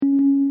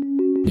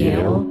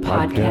Yale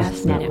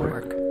Podcast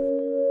Network.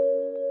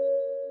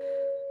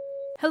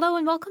 Hello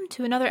and welcome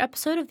to another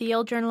episode of the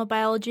Yale Journal of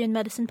Biology and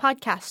Medicine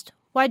podcast.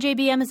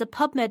 YJBM is a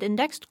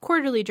PubMed-indexed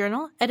quarterly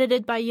journal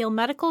edited by Yale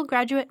medical,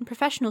 graduate, and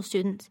professional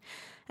students,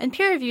 and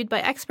peer-reviewed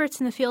by experts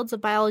in the fields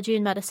of biology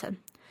and medicine.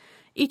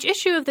 Each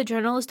issue of the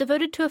journal is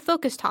devoted to a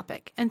focus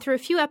topic, and through a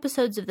few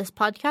episodes of this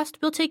podcast,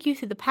 we'll take you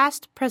through the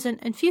past, present,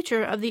 and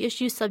future of the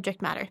issue's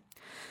subject matter.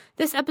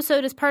 This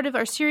episode is part of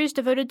our series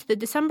devoted to the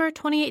December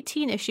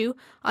 2018 issue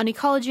on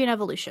Ecology and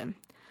Evolution.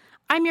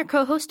 I'm your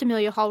co-host,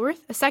 Amelia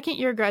Hallworth, a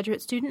second-year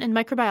graduate student in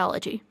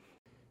microbiology.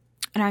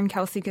 And I'm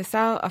Kelsie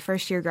Cassell, a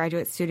first-year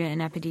graduate student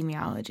in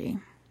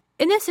epidemiology.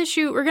 In this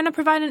issue, we're going to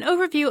provide an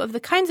overview of the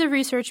kinds of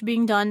research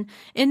being done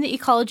in the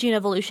Ecology and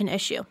Evolution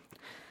issue.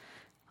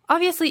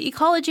 Obviously,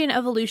 ecology and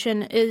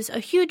evolution are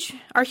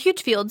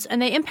huge fields,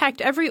 and they impact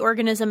every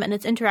organism and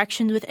its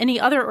interactions with any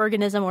other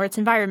organism or its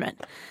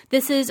environment.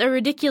 This is a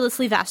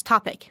ridiculously vast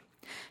topic.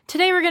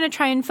 Today, we're going to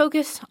try and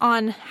focus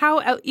on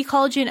how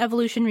ecology and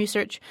evolution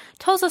research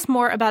tells us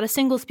more about a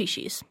single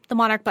species, the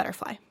monarch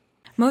butterfly.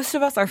 Most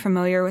of us are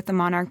familiar with the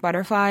monarch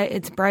butterfly.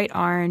 It's bright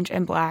orange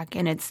and black,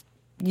 and it's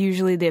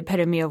usually the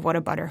epitome of what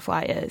a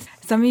butterfly is.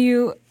 Some of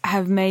you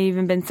may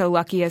even been so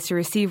lucky as to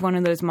receive one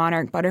of those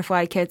monarch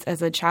butterfly kits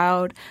as a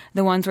child,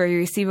 the ones where you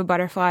receive a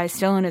butterfly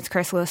still in its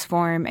chrysalis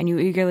form and you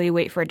eagerly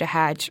wait for it to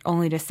hatch,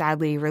 only to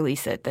sadly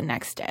release it the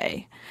next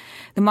day.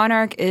 The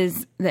monarch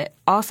is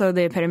also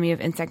the epitome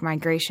of insect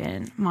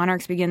migration.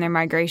 Monarchs begin their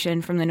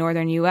migration from the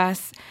northern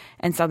U.S.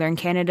 and southern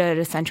Canada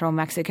to central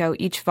Mexico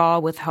each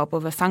fall with help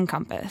of a sun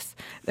compass.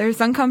 Their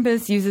sun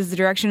compass uses the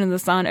direction of the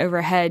sun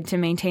overhead to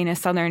maintain a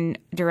southern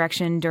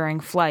direction during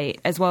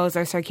flight, as well as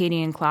their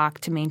circadian clock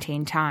to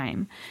maintain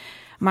time.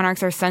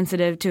 Monarchs are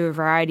sensitive to a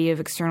variety of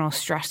external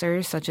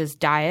stressors, such as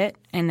diet.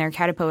 In their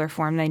caterpillar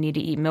form, they need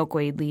to eat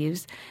milkweed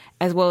leaves,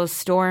 as well as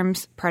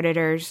storms,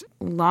 predators,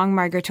 long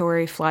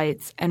migratory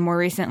flights, and more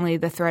recently,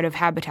 the threat of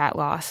habitat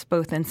loss,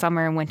 both in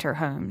summer and winter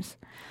homes.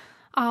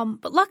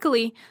 But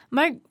luckily,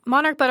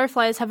 monarch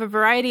butterflies have a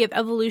variety of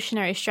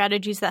evolutionary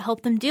strategies that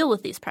help them deal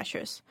with these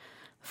pressures.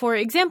 For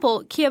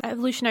example, key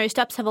evolutionary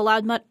steps have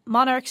allowed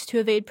monarchs to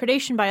evade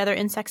predation by other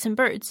insects and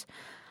birds.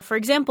 For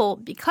example,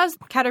 because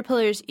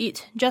caterpillars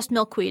eat just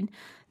milkweed,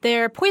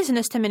 they're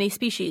poisonous to many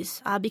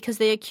species because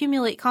they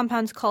accumulate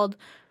compounds called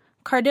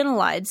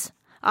cardinalides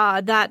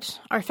that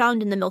are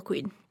found in the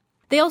milkweed.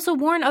 They also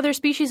warn other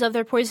species of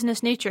their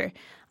poisonous nature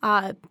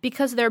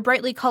because they're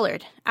brightly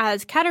colored.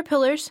 As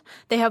caterpillars,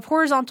 they have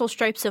horizontal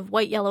stripes of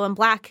white, yellow, and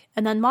black,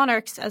 and then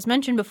monarchs, as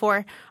mentioned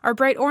before, are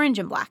bright orange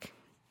and black.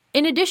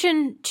 In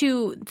addition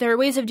to their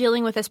ways of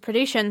dealing with this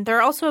predation, there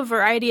are also a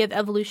variety of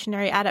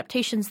evolutionary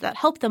adaptations that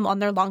help them on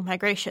their long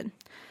migration.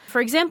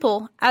 For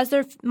example, as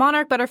their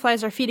monarch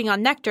butterflies are feeding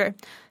on nectar,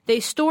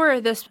 they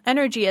store this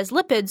energy as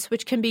lipids,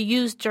 which can be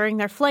used during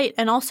their flight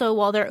and also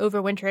while they're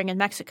overwintering in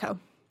Mexico.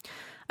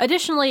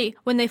 Additionally,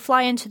 when they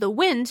fly into the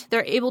wind,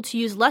 they're able to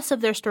use less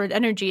of their stored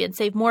energy and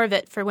save more of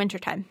it for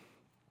wintertime.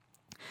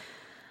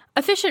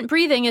 Efficient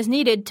breathing is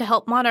needed to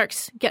help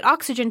monarchs get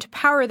oxygen to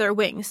power their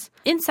wings.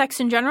 Insects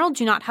in general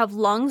do not have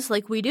lungs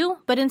like we do,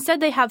 but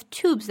instead they have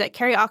tubes that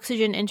carry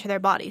oxygen into their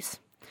bodies.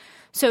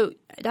 So,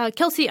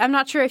 Kelsie, I'm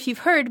not sure if you've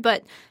heard,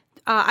 but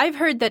I've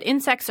heard that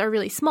insects are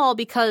really small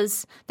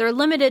because they're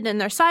limited in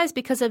their size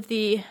because of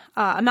the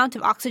amount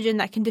of oxygen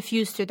that can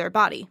diffuse through their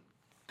body.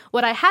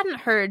 What I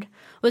hadn't heard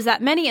was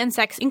that many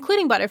insects,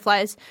 including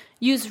butterflies,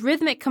 use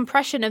rhythmic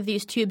compression of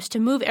these tubes to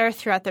move air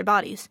throughout their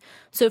bodies.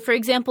 So, for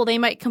example, they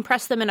might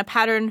compress them in a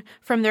pattern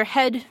from their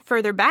head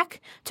further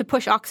back to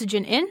push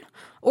oxygen in,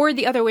 or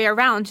the other way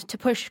around to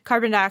push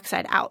carbon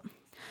dioxide out.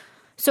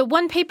 So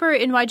one paper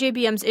in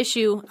YJBM's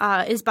issue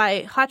is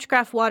by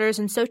Hotchgraf, Waters,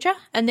 and Socha,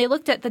 and they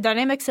looked at the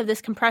dynamics of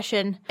this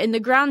compression in the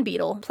ground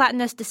beetle,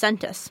 Platanus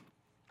decentus.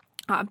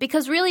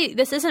 Because really,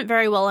 this isn't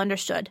very well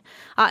understood.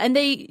 And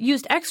they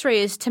used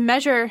X-rays to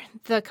measure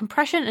the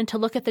compression and to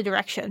look at the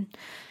direction.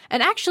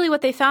 And actually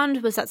what they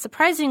found was that,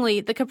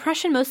 surprisingly, the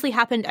compression mostly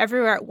happened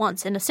everywhere at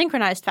once in a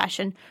synchronized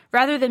fashion,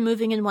 rather than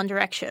moving in one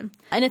direction.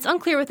 And it's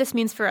unclear what this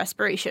means for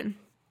respiration.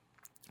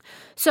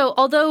 So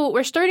although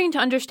we're starting to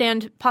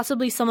understand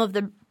possibly some of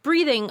the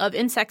breathing of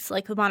insects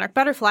like the monarch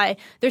butterfly,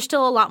 there's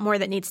still a lot more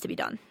that needs to be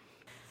done.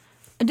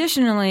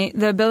 Additionally,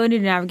 the ability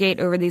to navigate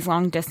over these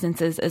long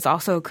distances is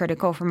also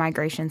critical for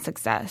migration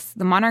success.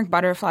 The monarch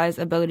butterfly's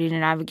ability to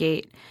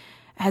navigate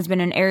has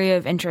been an area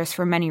of interest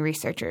for many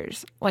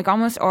researchers. Like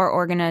almost all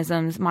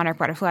organisms, monarch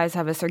butterflies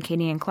have a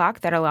circadian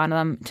clock that allows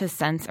them to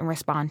sense and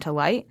respond to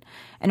light.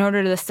 In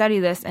order to study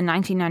this, in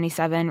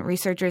 1997,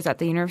 researchers at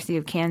the University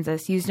of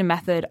Kansas used a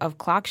method of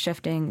clock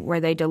shifting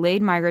where they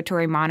delayed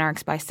migratory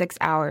monarchs by 6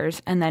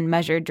 hours and then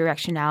measured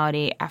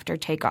directionality after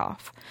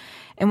takeoff.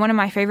 In one of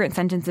my favorite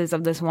sentences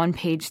of this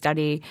one-page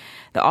study,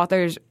 the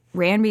authors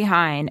ran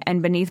behind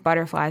and beneath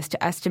butterflies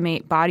to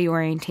estimate body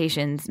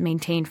orientations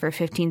maintained for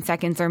 15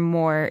 seconds or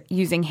more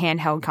using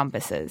handheld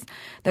compasses.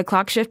 The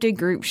clock-shifted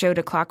group showed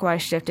a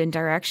clockwise shift in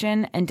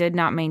direction and did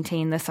not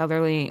maintain the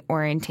southerly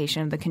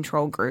orientation of the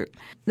control group.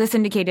 This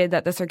indicated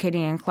that the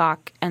circadian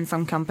clock and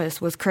sun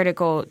compass was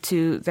critical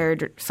to their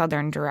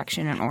southern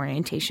direction and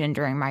orientation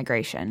during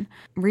migration.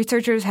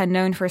 Researchers had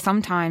known for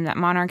some time that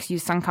monarchs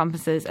use sun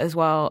compasses as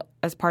well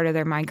as part of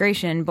their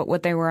migration, but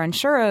what they were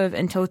unsure of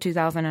until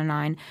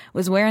 2009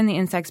 was where in the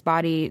insect's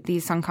body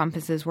these sun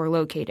compasses were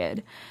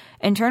located.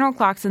 Internal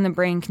clocks in the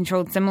brain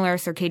controlled similar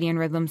circadian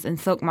rhythms in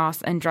silk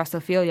moths and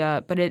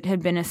Drosophila, but it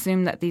had been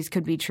assumed that these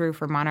could be true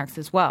for monarchs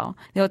as well.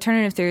 The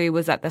alternative theory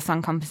was that the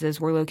sun compasses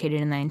were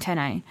located in the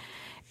antennae.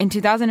 In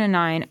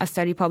 2009, a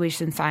study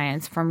published in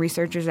Science from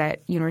researchers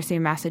at University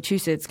of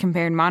Massachusetts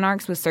compared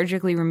monarchs with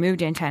surgically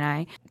removed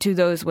antennae to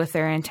those with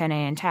their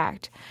antennae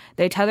intact.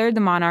 They tethered the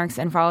monarchs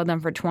and followed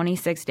them for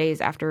 26 days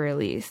after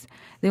release.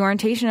 The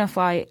orientation of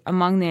flight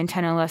among the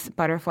antennaless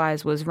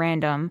butterflies was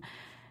random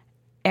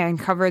and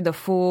covered the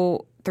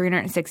full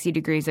 360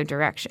 degrees of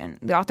direction.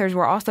 The authors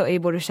were also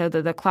able to show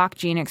that the clock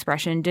gene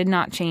expression did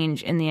not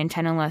change in the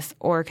antennaless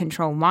or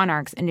control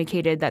monarchs,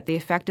 indicated that the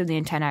effect of the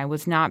antennae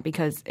was not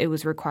because it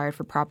was required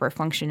for proper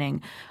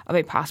functioning of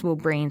a possible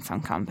brain sun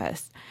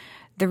compass.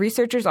 The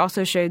researchers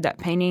also showed that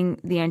painting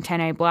the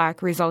antennae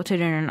black resulted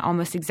in an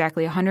almost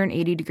exactly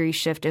 180-degree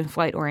shift in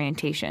flight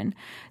orientation.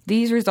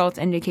 These results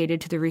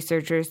indicated to the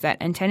researchers that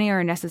antennae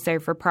are necessary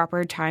for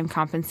proper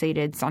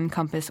time-compensated sun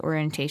compass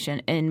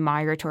orientation in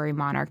migratory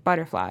monarch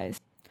butterflies.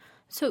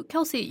 So,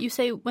 Kelsie, you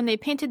say when they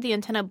painted the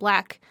antenna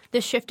black,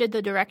 this shifted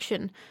the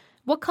direction.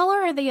 What color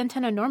are the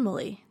antennae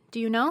normally? Do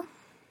you know?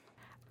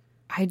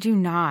 I do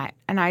not,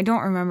 and I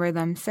don't remember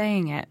them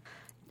saying it.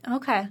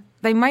 Okay.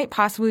 They might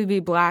possibly be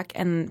black,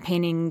 and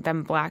painting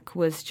them black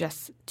was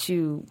just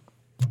to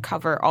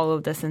cover all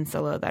of the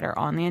sensilla that are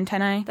on the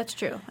antennae. That's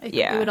true.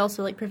 It would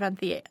also prevent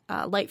the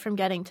light from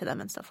getting to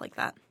them and stuff like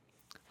that.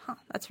 Huh,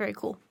 that's very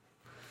cool.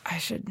 I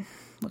should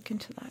look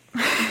into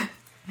that.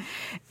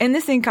 In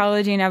this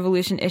Ecology and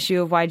Evolution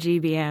issue of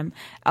YJBM,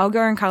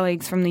 Elgar and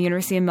colleagues from the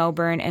University of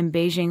Melbourne and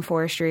Beijing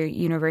Forestry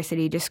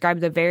University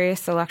described the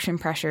various selection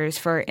pressures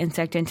for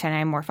insect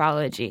antennae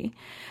morphology.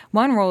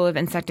 One role of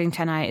insect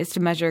antennae is to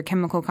measure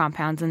chemical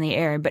compounds in the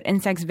air, but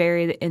insects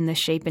vary in the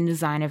shape and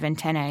design of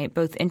antennae,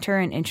 both inter-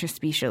 and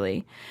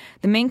intraspecially.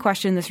 The main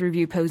question this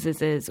review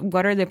poses is,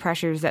 what are the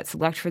pressures that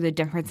select for the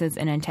differences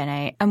in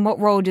antennae, and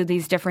what role do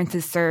these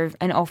differences serve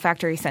in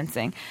olfactory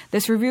sensing?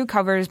 This review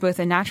covers both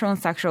the natural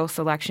and sexual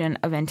selection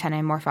of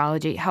antennae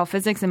morphology, how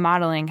physics and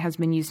modeling has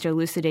been used to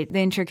elucidate the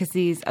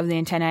intricacies of the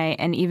antennae,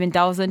 and even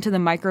delves into the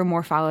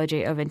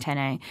micromorphology of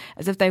antennae,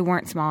 as if they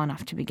weren't small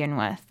enough to begin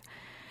with.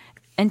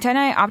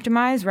 Antennae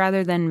optimize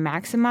rather than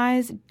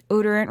maximize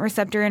odorant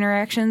receptor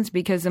interactions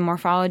because the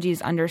morphology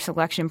is under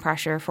selection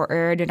pressure for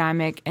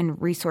aerodynamic and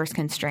resource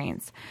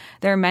constraints.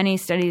 There are many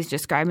studies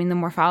describing the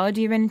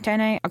morphology of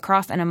antennae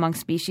across and among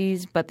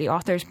species, but the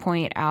authors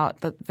point out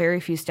that very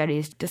few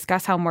studies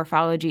discuss how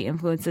morphology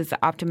influences the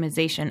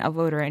optimization of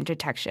odorant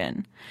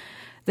detection.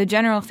 The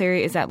general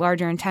theory is that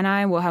larger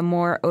antennae will have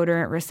more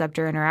odorant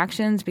receptor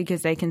interactions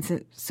because they can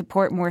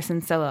support more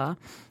sensilla,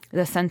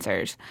 the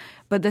sensors.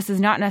 But this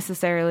is not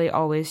necessarily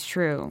always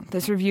true.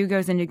 This review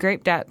goes into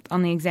great depth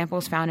on the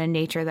examples found in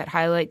nature that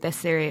highlight this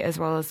theory as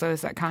well as those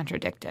that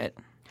contradict it.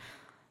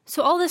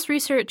 So all this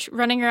research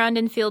running around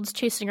in fields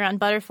chasing around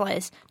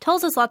butterflies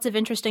tells us lots of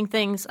interesting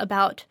things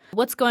about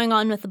what's going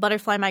on with the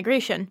butterfly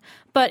migration.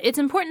 But it's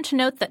important to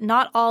note that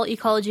not all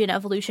ecology and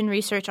evolution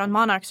research on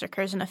monarchs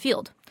occurs in a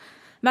field.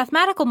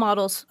 Mathematical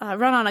models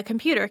run on a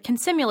computer can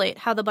simulate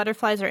how the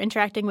butterflies are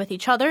interacting with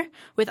each other,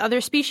 with other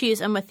species,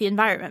 and with the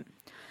environment.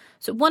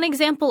 So one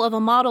example of a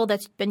model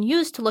that's been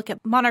used to look at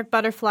monarch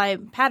butterfly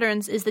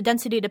patterns is the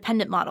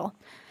density-dependent model.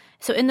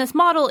 So in this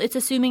model, it's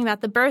assuming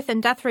that the birth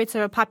and death rates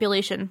of a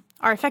population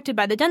are affected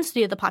by the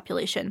density of the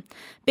population,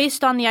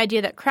 based on the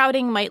idea that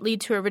crowding might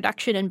lead to a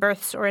reduction in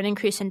births or an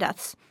increase in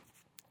deaths.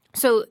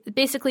 So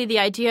basically the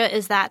idea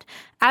is that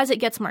as it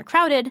gets more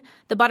crowded,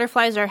 the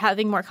butterflies are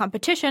having more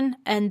competition,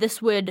 and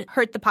this would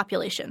hurt the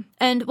population.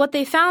 And what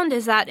they found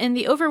is that in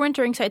the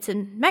overwintering sites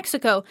in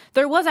Mexico,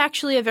 there was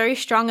actually a very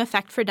strong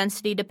effect for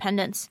density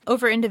dependence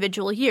over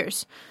individual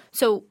years.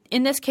 So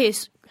in this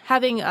case,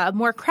 having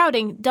more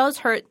crowding does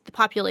hurt the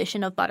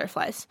population of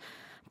butterflies.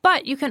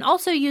 But you can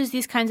also use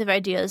these kinds of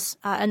ideas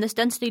and this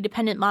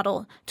density-dependent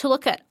model to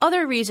look at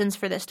other reasons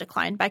for this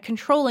decline by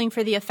controlling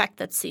for the effect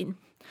that's seen.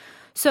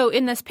 So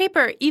in this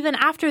paper, even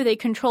after they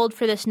controlled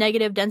for this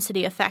negative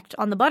density effect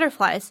on the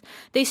butterflies,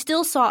 they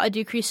still saw a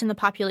decrease in the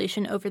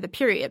population over the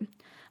period.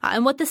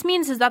 And what this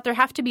means is that there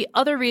have to be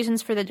other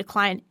reasons for the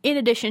decline in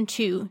addition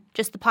to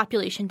just the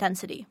population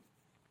density.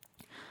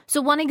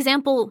 So one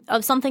example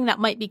of something that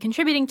might be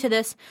contributing to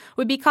this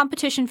would be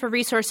competition for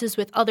resources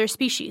with other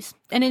species.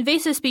 An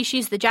invasive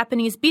species, the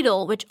Japanese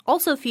beetle, which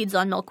also feeds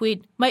on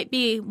milkweed, might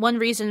be one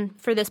reason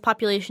for this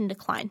population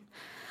decline.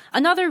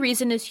 Another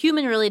reason is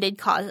human-related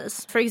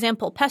causes. For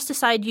example,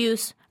 pesticide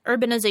use,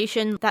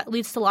 urbanization that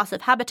leads to loss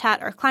of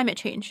habitat, or climate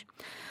change.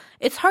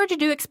 it's hard to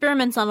do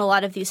experiments on a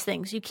lot of these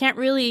things. You can't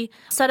really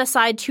set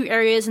aside two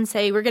areas and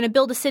say, we're going to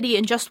build a city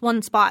in just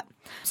one spot.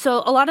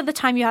 So a lot of the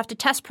time you have to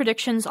test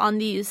predictions on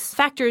these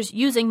factors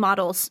using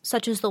models,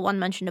 such as the one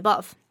mentioned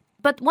above.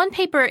 But one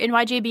paper in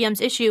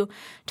YJBM's issue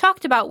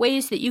talked about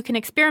ways that you can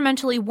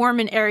experimentally warm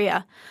an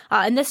area.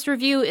 And this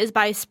review is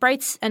by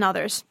Sprites and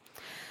others.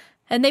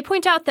 And they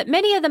point out that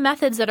many of the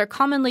methods that are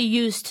commonly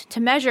used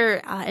to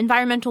measure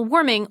environmental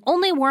warming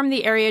only warm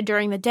the area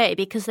during the day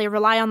because they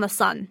rely on the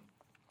sun.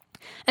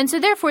 And so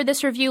therefore,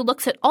 this review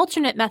looks at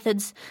alternate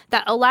methods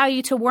that allow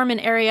you to warm an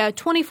area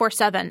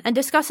 24/7 and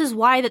discusses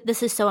why that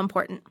this is so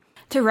important.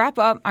 To wrap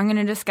up, I'm going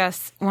to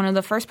discuss one of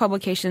the first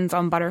publications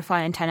on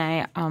butterfly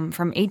antennae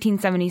from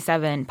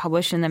 1877,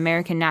 published in the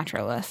American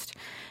Naturalist.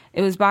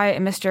 It was by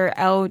Mr.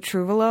 L.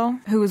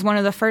 Trouvelot, who was one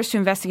of the first to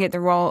investigate the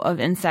role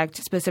of insect,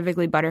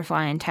 specifically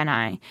butterfly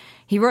antennae.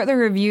 He wrote the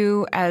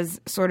review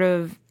as sort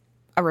of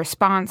a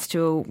response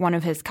to one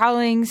of his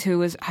colleagues who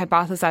was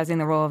hypothesizing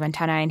the role of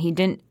antennae, and he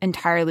didn't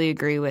entirely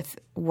agree with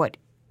what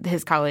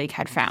his colleague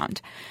had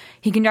found.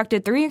 He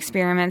conducted 3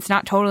 experiments,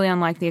 not totally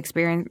unlike the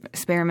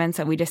experiments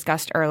that we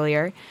discussed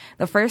earlier.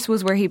 The first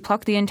was where he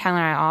plucked the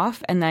antennae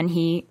off, and then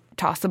he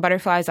tossed the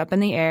butterflies up in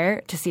the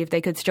air to see if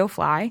they could still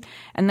fly,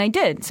 and they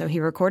did. So he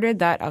recorded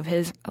that of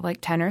his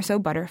 10 or so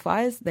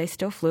butterflies, they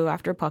still flew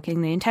after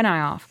plucking the antennae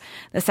off.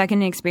 The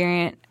second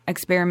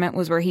experiment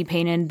was where he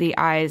painted the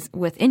eyes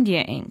with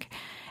India ink,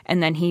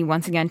 and then he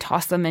once again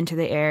tossed them into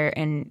the air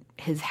in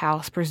his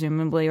house,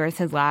 presumably, or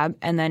his lab,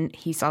 and then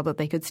he saw that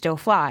they could still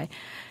fly.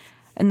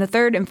 In the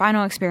third and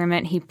final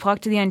experiment, he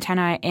plucked the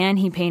antennae and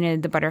he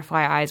painted the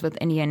butterfly eyes with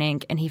Indian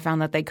ink, and he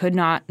found that they could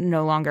no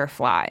longer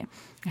fly.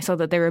 So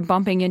that they were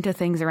bumping into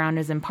things around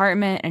his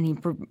apartment, and he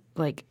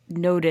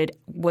noted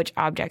which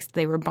objects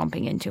they were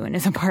bumping into in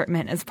his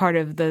apartment as part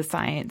of the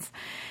science.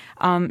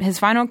 His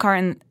final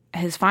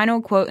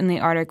quote in the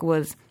article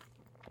was,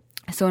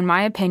 "So in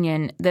my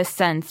opinion, this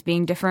sense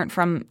being different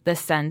from this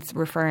sense,"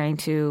 referring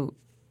to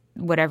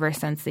whatever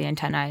sense the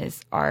antennae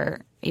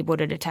are able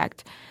to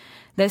detect,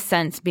 "this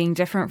sense, being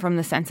different from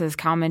the senses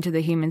common to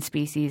the human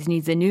species,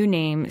 needs a new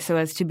name so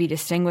as to be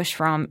distinguished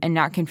from and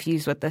not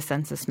confused with the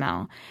sense of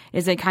smell. It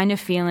is a kind of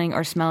feeling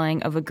or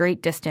smelling of a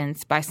great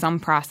distance by some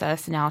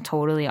process now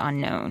totally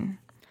unknown."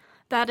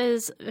 That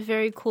is a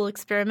very cool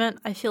experiment.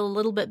 I feel a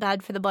little bit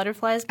bad for the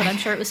butterflies, but I'm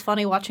sure it was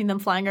funny watching them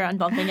flying around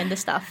bumping into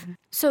stuff.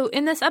 So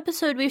in this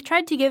episode, we've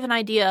tried to give an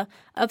idea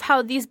of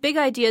how these big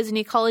ideas in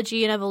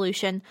ecology and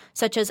evolution,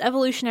 such as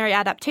evolutionary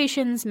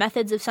adaptations,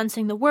 methods of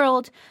sensing the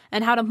world,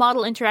 and how to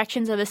model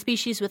interactions of a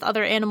species with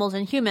other animals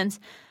and humans,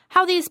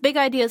 how these big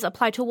ideas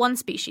apply to one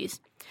species.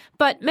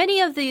 But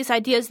many of these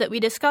ideas that we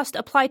discussed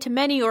apply to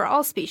many or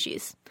all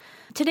species.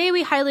 Today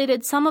we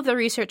highlighted some of the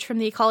research from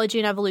the Ecology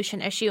and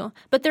Evolution issue,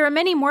 but there are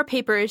many more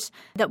papers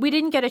that we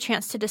didn't get a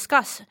chance to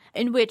discuss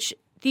in which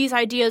these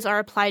ideas are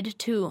applied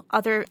to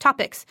other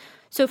topics.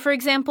 So, for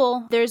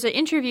example, there's an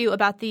interview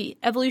about the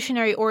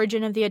evolutionary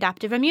origin of the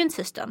adaptive immune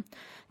system.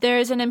 There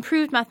is an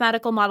improved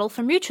mathematical model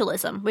for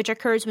mutualism, which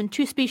occurs when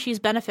 2 species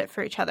benefit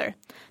for each other.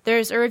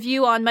 There's a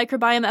review on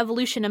microbiome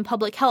evolution and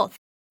public health,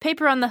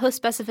 paper on the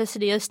host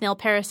specificity of snail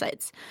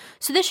parasites.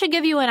 So this should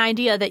give you an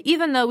idea that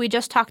even though we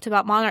just talked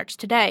about monarchs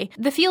today,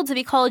 the fields of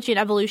ecology and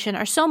evolution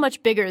are so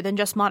much bigger than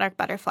just monarch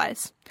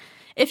butterflies.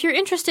 If you're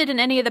interested in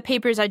any of the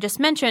papers I just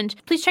mentioned,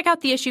 please check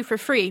out the issue for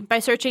free by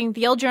searching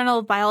the Yale Journal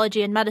of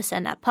Biology and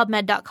Medicine at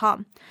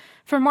pubmed.com.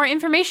 For more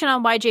information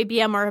on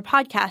YJBM or a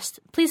podcast,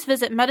 please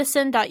visit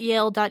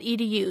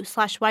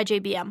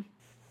medicine.yale.edu/YJBM.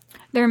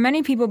 There are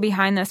many people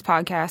behind this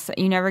podcast that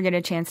you never get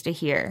a chance to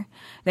hear.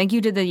 Thank you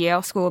to the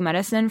Yale School of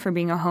Medicine for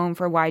being a home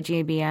for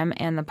YJBM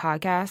and the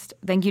podcast.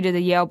 Thank you to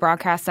the Yale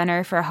Broadcast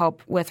Center for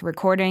help with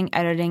recording,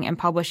 editing, and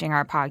publishing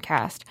our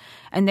podcast.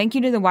 And thank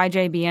you to the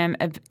YJBM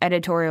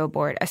editorial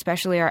board,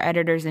 especially our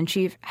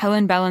editors-in-chief,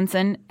 Helen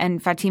Bellinson and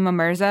Fatima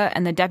Mirza,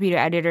 and the deputy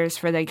editors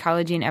for the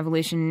Ecology and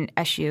Evolution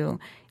issue,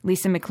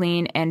 Lisa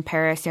McLean and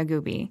Paris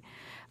Yagoubi.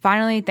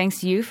 Finally, thanks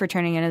to you for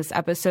tuning in to this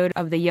episode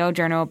of the Yale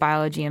Journal of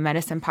Biology and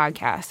Medicine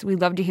podcast.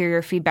 We'd love to hear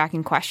your feedback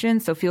and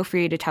questions, so feel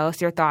free to tell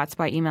us your thoughts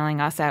by emailing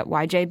us at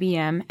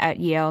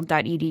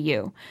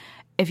yjbm@yale.edu.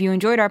 If you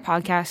enjoyed our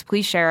podcast,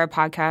 please share our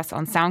podcast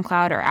on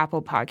SoundCloud or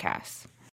Apple Podcasts.